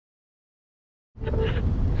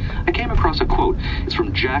I came across a quote. It's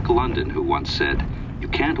from Jack London, who once said, "You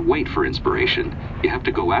can't wait for inspiration. You have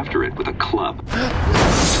to go after it with a club."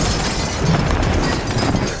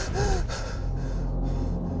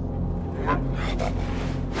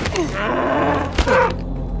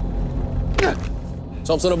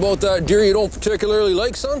 Something about that deer you don't particularly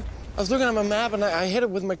like, son? I was looking at my map and I hit it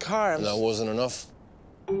with my car. That wasn't enough.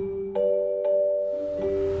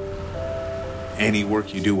 Any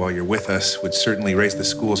work you do while you're with us would certainly raise the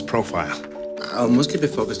school's profile. I'll mostly be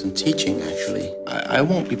focused on teaching, actually. I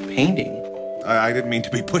won't be painting. I didn't mean to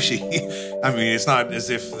be pushy. I mean, it's not as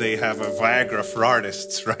if they have a Viagra for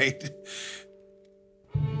artists, right?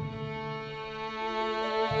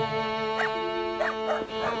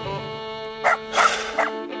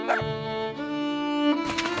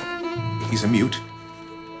 He's a mute.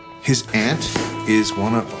 His aunt is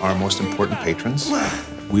one of our most important patrons.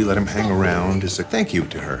 We let him hang around as a thank you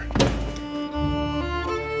to her.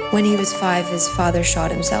 When he was 5, his father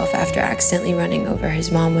shot himself after accidentally running over his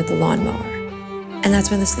mom with the lawnmower. And that's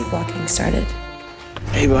when the sleepwalking started.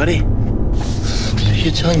 Hey, buddy.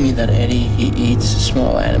 You're telling me that Eddie, he eats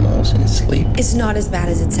small animals in his sleep? It's not as bad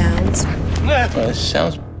as it sounds. Well, it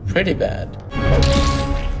sounds pretty bad.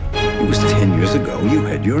 It was 10 years ago you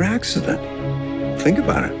had your accident. Think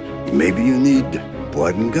about it. Maybe you need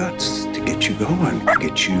blood and guts to get you going, to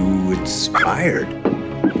get you inspired.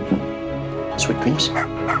 Sweet dreams.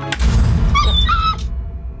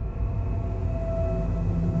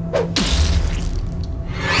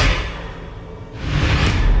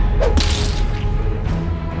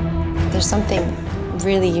 There's something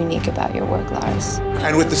really unique about your work, Lars.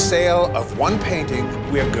 And with the sale of one painting,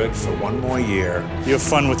 we are good for one more year. You have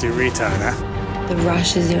fun with your retard, huh? The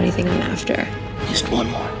rush is the only thing I'm after. Just one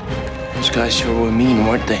more. Those guys sure were mean,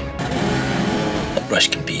 weren't they? That rush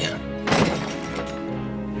can be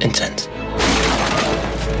intense.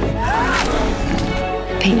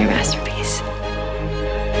 Paint your masterpiece.